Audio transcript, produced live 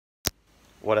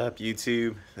What up,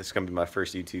 YouTube? This is gonna be my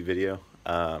first YouTube video.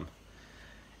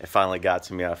 It finally got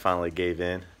to me. I finally gave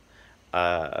in.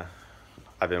 Uh,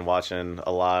 I've been watching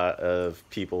a lot of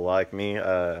people like me,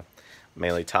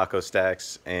 mainly Taco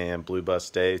Stacks and Blue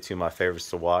Bus Day, two of my favorites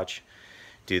to watch.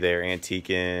 Do their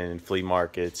antiquing, flea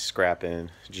markets, scrapping,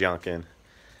 junking.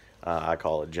 I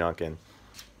call it junking,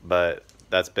 but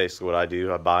that's basically what I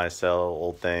do. I buy and sell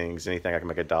old things, anything I can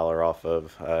make a dollar off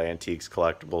of, antiques,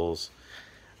 collectibles.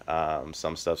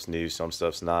 Some stuff's new, some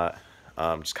stuff's not.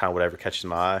 Just kind of whatever catches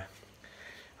my eye.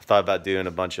 I've thought about doing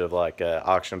a bunch of like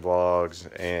auction vlogs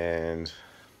and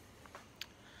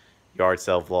yard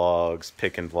sale vlogs,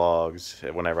 picking vlogs,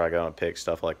 whenever I go and pick,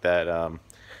 stuff like that.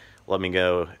 Let me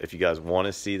know if you guys want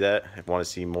to see that. If you want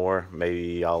to see more,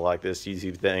 maybe I'll like this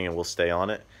YouTube thing and we'll stay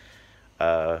on it.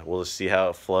 We'll just see how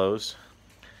it flows.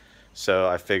 So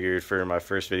I figured for my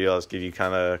first video, I'll just give you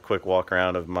kind of a quick walk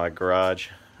around of my garage.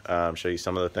 Show you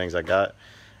some of the things I got,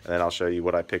 and then I'll show you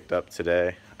what I picked up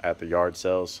today at the yard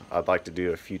sales. I'd like to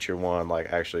do a future one,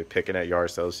 like actually picking at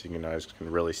yard sales, so you guys can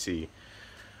really see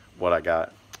what I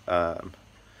got. But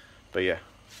yeah,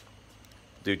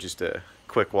 do just a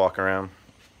quick walk around.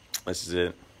 This is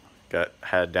it.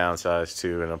 Had downsized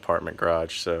to an apartment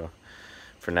garage, so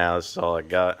for now this is all I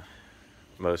got.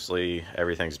 Mostly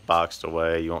everything's boxed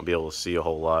away. You won't be able to see a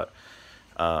whole lot.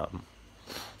 I'm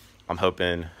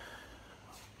hoping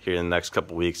here in the next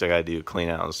couple weeks I gotta do a clean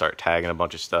out and start tagging a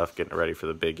bunch of stuff, getting ready for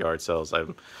the big yard sales.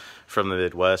 I'm from the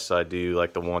Midwest, so I do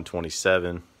like the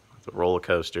 127, the roller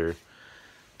coaster,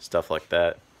 stuff like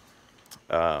that.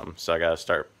 So I gotta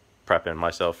start prepping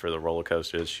myself for the roller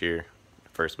coaster this year.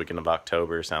 First weekend of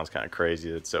October. Sounds kind of crazy,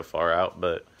 it's so far out,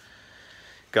 but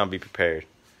gonna be prepared.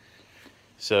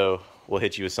 So we'll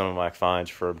hit you with some of my finds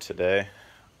from today.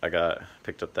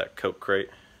 Picked up that Coke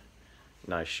crate,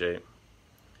 nice shape.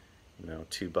 You know,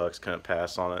 $2, couldn't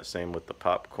pass on it. Same with the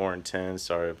popcorn tin.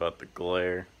 Sorry about the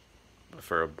glare, but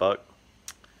for $1,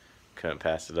 couldn't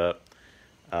pass it up.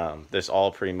 This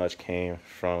all pretty much came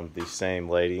from the same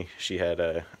lady. She had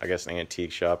I guess an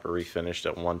antique shop or refinished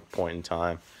at one point in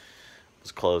time.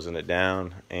 Was closing it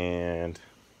down, and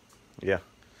yeah.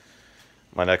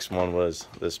 My next one was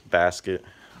this basket.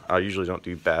 I usually don't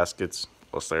do baskets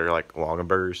unless they're like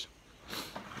Longabergers,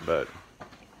 but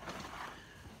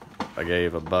I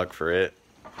gave $1 for it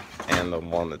and the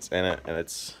one that's in it, and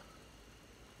it's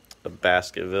a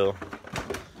Basketville.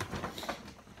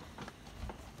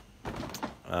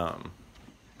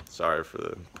 Sorry for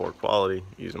the poor quality,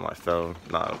 using my phone.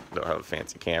 Don't have a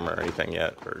fancy camera or anything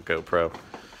yet, or GoPro.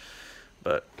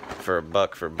 But for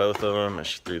 $1 for both of them, and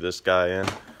she threw this guy in.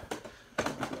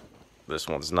 This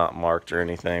one's not marked or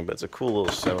anything, but it's a cool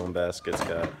little sewing basket. It's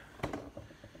got,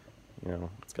 you know,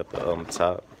 it's got the on the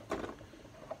top.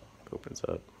 Opens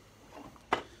up.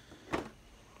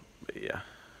 But yeah,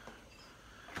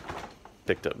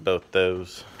 picked up both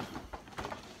those.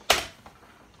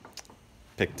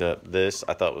 Picked up this.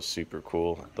 I thought it was super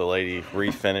cool. The lady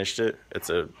refinished it. It's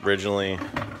originally,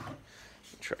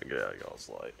 try to get out of y'all's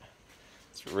light.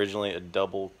 It's originally a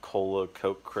double cola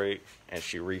Coke crate, and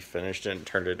she refinished it and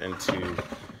turned it into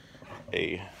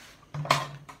a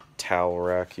towel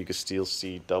rack. You can still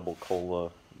see double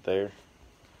cola there.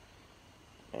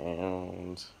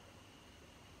 And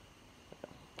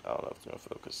I don't know if it's gonna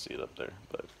focus, see it up there,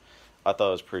 but I thought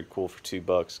it was pretty cool for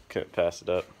 $2. Couldn't pass it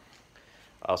up.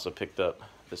 I also picked up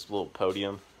this little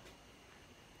podium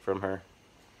from her.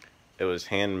 It was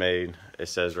handmade. It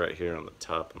says right here on the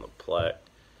top on the plaque.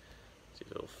 See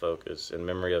if it'll focus. In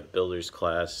memory of builder's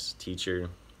class teacher,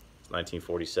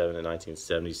 1947 to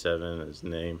 1977 is his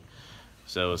name.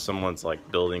 So it was someone's like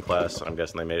building class. I'm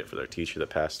guessing they made it for their teacher that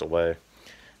passed away.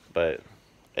 But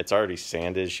it's already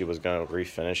sanded. She was going to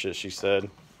refinish it, she said.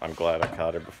 I'm glad I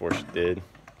caught her before she did.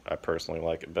 I personally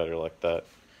like it better like that.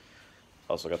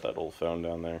 Also got that old phone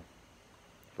down there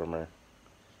from her.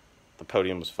 The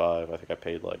podium was $5. I think I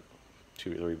paid like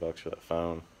 $2 or $3 for that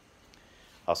phone.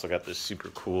 Also got this super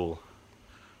cool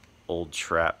old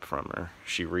trap from her.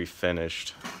 She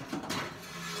refinished.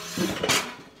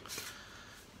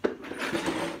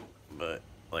 But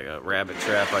like a rabbit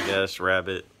trap, I guess.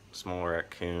 Rabbit, small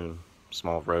raccoon,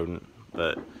 small rodent,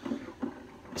 but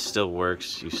it still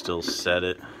works. You still set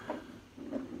it.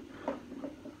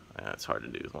 It's hard to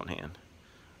do with one hand.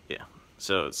 Yeah,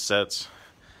 so it sets,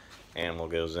 animal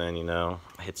goes in, you know,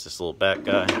 hits this little back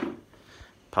guy,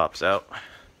 pops out.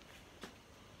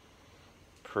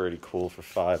 Pretty cool for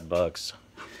 $5.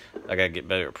 I gotta get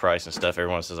better at price and stuff.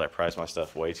 Everyone says I price my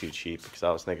stuff way too cheap, because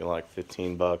I was thinking like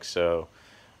 $15. So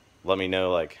let me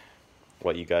know like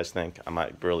what you guys think. I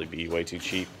might really be way too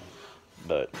cheap,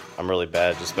 but I'm really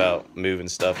bad just about moving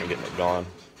stuff and getting it gone.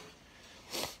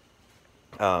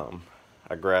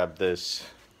 I grabbed this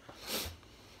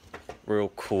real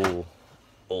cool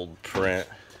old print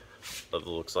of,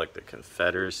 looks like the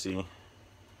Confederacy,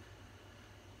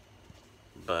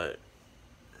 but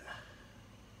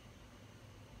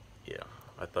yeah,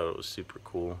 I thought it was super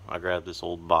cool. I grabbed this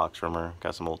old box from her,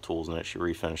 got some old tools in it. She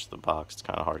refinished the box. It's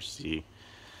kind of hard to see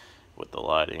with the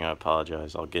lighting. I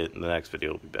apologize. I'll get in the next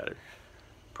video, it'll be better.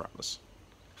 Promise.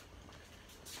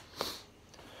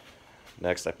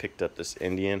 Next, I picked up this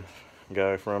Indian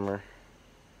guy from her.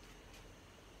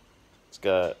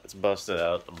 It's busted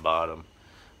out at the bottom,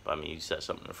 but I mean, you set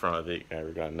something in front of it, you're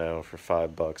never gonna know. For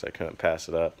 $5, I couldn't pass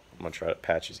it up. I'm gonna try to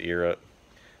patch his ear up.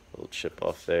 A little chip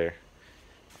off there.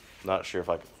 Not sure if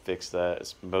I can fix that.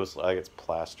 It's mostly like it's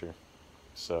plaster.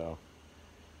 So,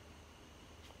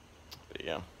 but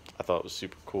yeah, I thought it was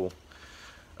super cool.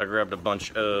 I grabbed a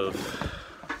bunch of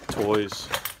toys.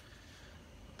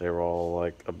 They were all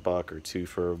like $1 or $2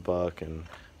 for $1, and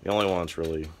the only one that's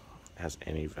really has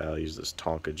any value is this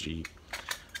Tonka Jeep.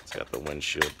 It's got the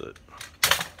windshield that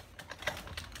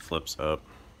flips up.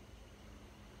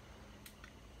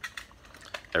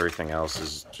 Everything else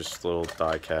is just little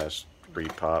die-cast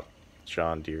repop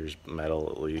John Deere's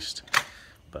metal, at least,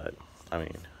 but I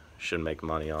mean, should make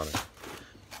money on it.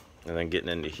 And then getting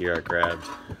into here, I grabbed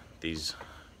this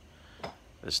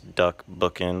duck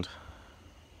bookend.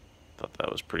 Thought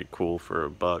that was pretty cool for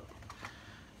 $1.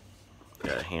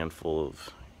 Got a handful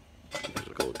of, there's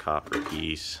a gold copper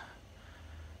piece,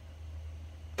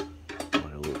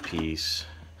 another little piece.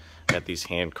 Got these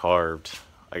hand carved,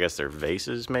 I guess they're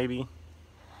vases maybe.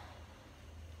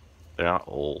 They're not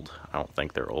old. I don't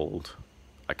think they're old.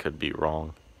 I could be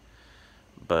wrong,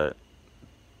 but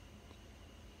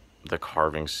the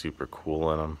carving's super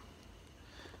cool in them.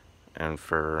 And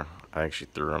I actually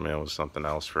threw them in with something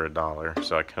else for $1,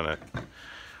 so I couldn't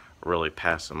really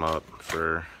pass them up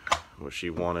for what she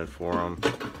wanted for them.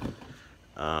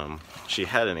 She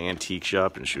had an antique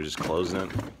shop and she was just closing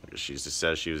it. She just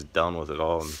said she was done with it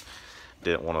all and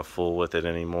didn't want to fool with it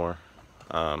anymore.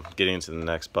 Getting into the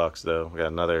next box though, we got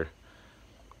another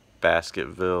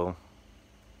Basketville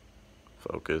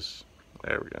focus.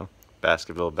 There we go.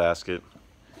 Basketville basket.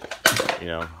 You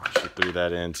know, she threw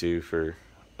that into for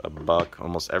 $1.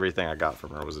 Almost everything I got from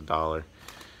her was $1.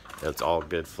 It's all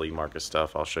good flea market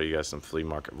stuff. I'll show you guys some flea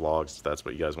market vlogs if that's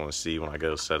what you guys want to see when I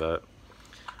go set up.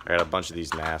 I got a bunch of these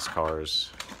NASCARs,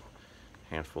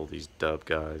 handful of these dub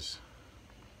guys.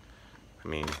 I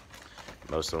mean,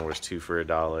 most of them was $2 for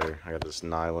 $1. I got this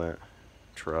Nylent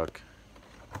truck.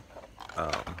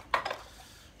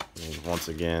 And once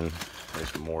again,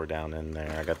 there's more down in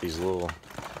there. I got these little,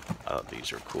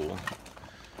 these are cool.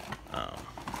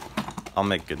 I'll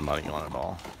make good money on it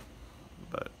all,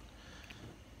 but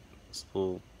this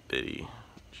little bitty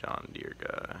John Deere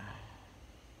guy,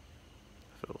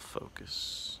 if it'll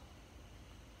focus.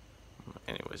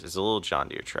 Anyways, it's a little John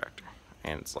Deere tractor,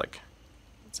 and it's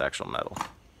actual metal.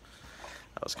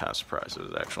 I was kind of surprised it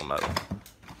was actual metal.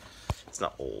 It's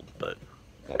not old, but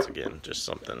once again, just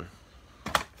something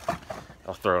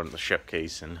I'll throw it in the ship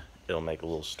case and it'll make a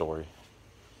little story.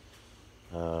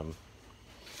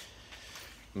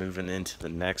 Moving into the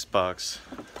next box,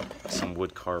 some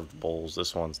wood carved bowls.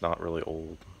 This one's not really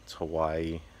old. It's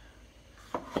Hawaii.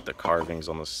 But the carvings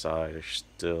on the side are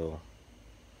still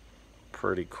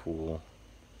pretty cool.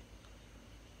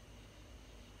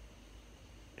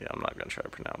 Yeah, I'm not gonna try to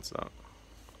pronounce that.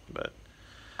 But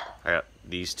I got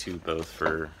these two both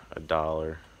for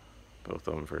 $1. Both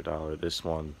of them for $1. This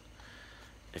one,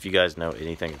 if you guys know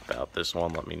anything about this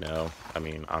one, let me know. I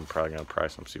mean, I'm probably gonna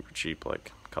price them super cheap,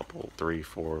 like a couple, $3,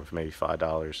 $4, maybe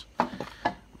 $5.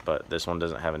 But this one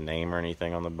doesn't have a name or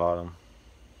anything on the bottom.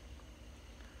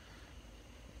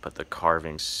 But the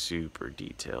carving's super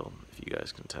detailed, if you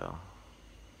guys can tell.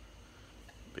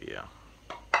 But yeah.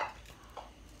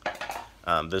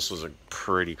 This was a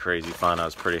pretty crazy find. I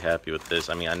was pretty happy with this.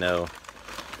 I mean, I know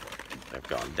they've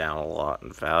gone down a lot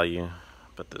in value,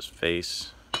 but this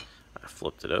vase, I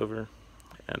flipped it over,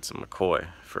 and it's a McCoy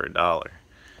for $1.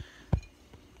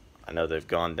 I know they've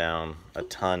gone down a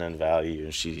ton in value,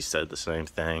 and she said the same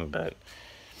thing, but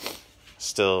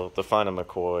still, to find a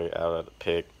McCoy out at a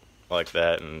pick like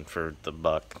that, and for the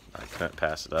 $1, I couldn't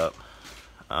pass it up.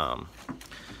 I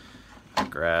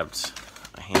grabbed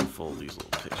a handful of these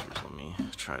little pictures. Let me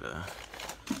try to,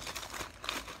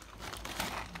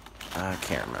 I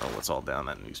can't remember what's all down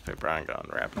that newspaper. I ain't gonna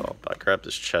unwrap it all, but I grabbed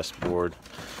this chessboard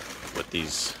with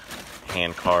these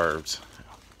hand carved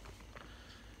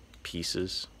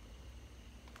pieces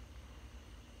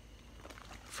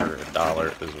for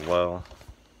 $1 as well.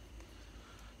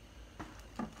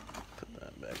 Put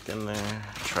that back in there.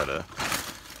 Try to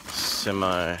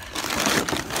semi.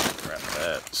 Grab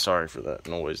that. Sorry for that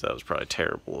noise. That was probably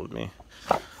terrible of me.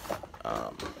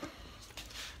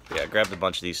 Yeah, I grabbed a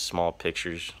bunch of these small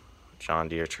pictures. John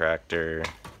Deere tractor.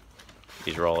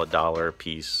 These are all $1 a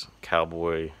piece.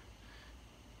 Cowboy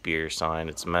beer sign.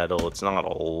 It's metal. It's not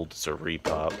old. It's a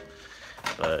repop.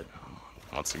 But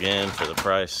once again, for the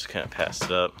price, can't pass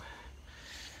it up.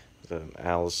 The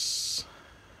Alice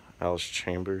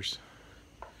Chambers.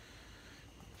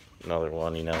 Another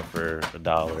one, you know, for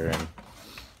 $1. And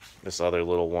this other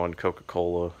little one,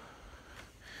 Coca-Cola.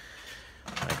 I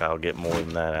think I'll get more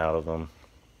than that out of them.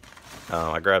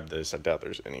 I grabbed this. I doubt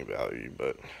there's any value,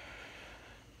 but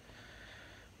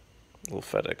little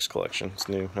FedEx collection. It's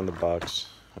new in the box.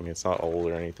 I mean, it's not old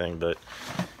or anything, but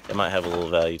it might have a little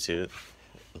value to it.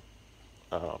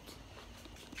 I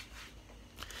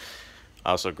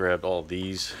also grabbed all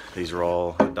these. These are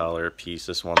all $1 a piece.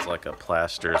 This one's like a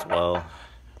plaster as well.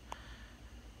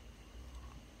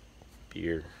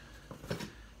 Beer. And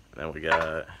then we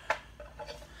got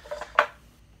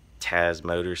Taz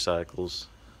motorcycles.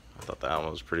 I thought that one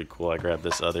was pretty cool. I grabbed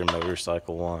this other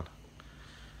motorcycle one.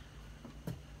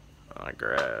 I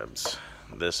grabbed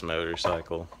this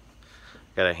motorcycle.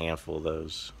 Got a handful of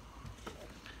those.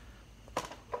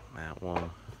 That one.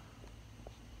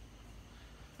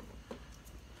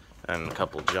 And a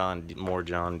couple more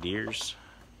John Deeres.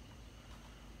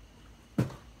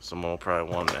 Someone will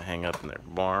probably want to hang up in their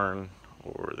barn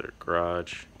or their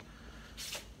garage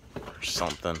or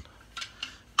something.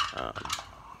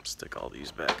 Stick all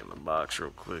these back in the box real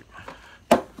quick.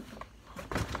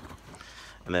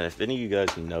 And then if any of you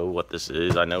guys know what this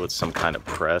is, I know it's some kind of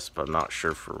press, but I'm not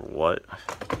sure for what.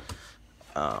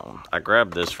 I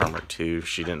grabbed this from her too.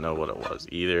 She didn't know what it was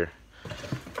either.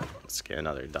 Let's get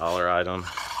another $1 item.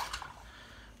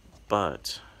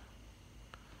 But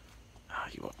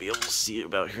you won't be able to see it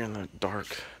about here in the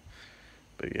dark.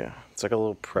 But yeah, it's like a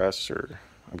little press, or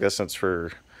I guess it's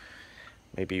for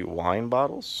maybe wine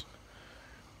bottles.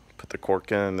 Put the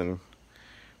cork in and then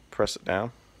press it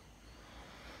down.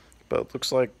 But it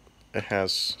looks like it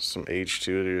has some age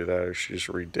to it, either that or she just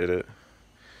redid it.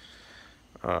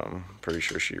 Pretty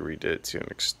sure she redid it to an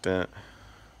extent.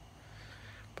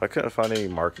 But I couldn't find any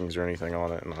markings or anything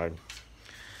on it, and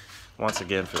once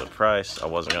again, for the price, I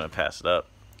wasn't going to pass it up.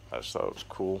 I just thought it was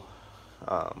cool.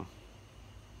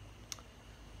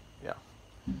 Yeah.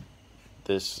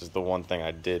 This is the one thing I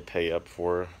did pay up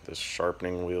for, this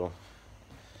sharpening wheel.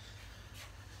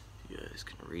 You guys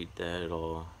can read that at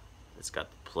all. It's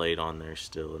got the plate on there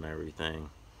still and everything.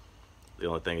 The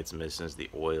only thing it's missing is the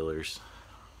oilers,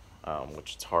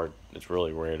 which it's hard. It's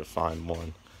really rare to find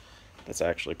one that's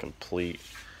actually complete.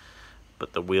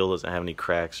 But the wheel doesn't have any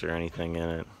cracks or anything in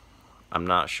it. I'm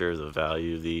not sure the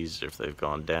value of these, if they've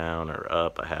gone down or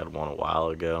up. I had one a while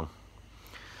ago.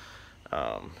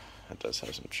 It does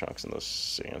have some chunks in the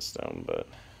sandstone, but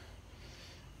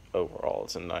overall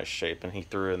it's in nice shape. And he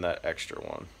threw in that extra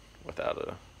one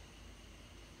without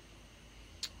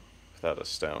a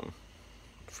stone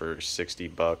for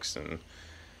 $60, and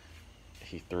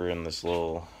he threw in this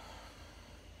little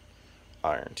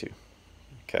iron too,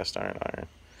 cast iron,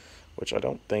 which I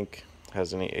don't think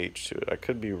has any age to it. I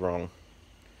could be wrong,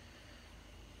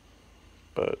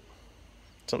 but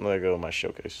something that go in my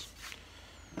showcase.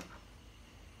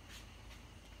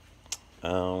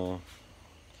 Oh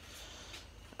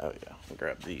yeah, I'll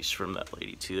grab these from that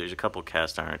lady too. There's a couple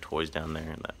cast iron toys down there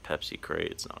in that Pepsi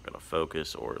crate. It's not gonna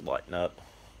focus or lighten up.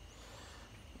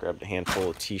 Grabbed a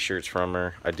handful of t-shirts from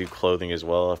her. I do clothing as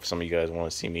well. If some of you guys want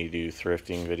to see me do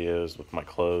thrifting videos with my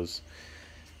clothes,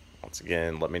 once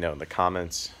again, let me know in the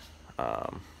comments.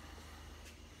 And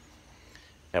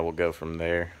we'll go from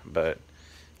there. But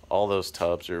all those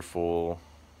tubs are full.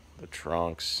 The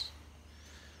trunks,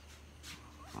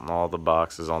 all the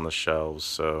boxes on the shelves.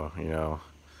 So, you know,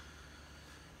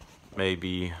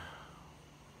 maybe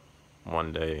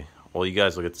one day, well, you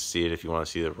guys will get to see it if you want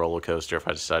to see the roller coaster, if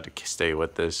I decide to stay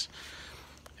with this.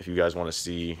 If you guys want to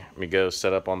see me go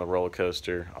set up on the roller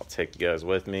coaster, I'll take you guys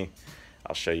with me.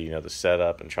 I'll show you, the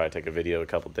setup and try to take a video a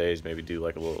couple days, maybe do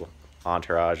like a little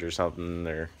entourage or something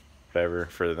or whatever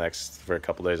for a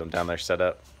couple days I'm down there set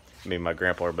up. Me and my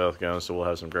grandpa are both going, so we'll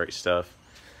have some great stuff.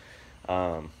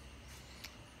 But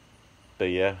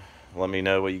yeah, let me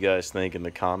know what you guys think in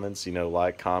the comments.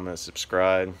 Like, comment,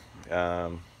 subscribe.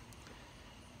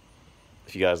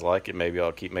 If you guys like it, maybe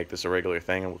I'll make this a regular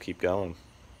thing and we'll keep going.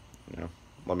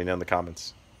 Let me know in the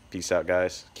comments. Peace out,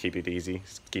 guys. Keep it easy.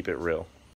 Keep it real.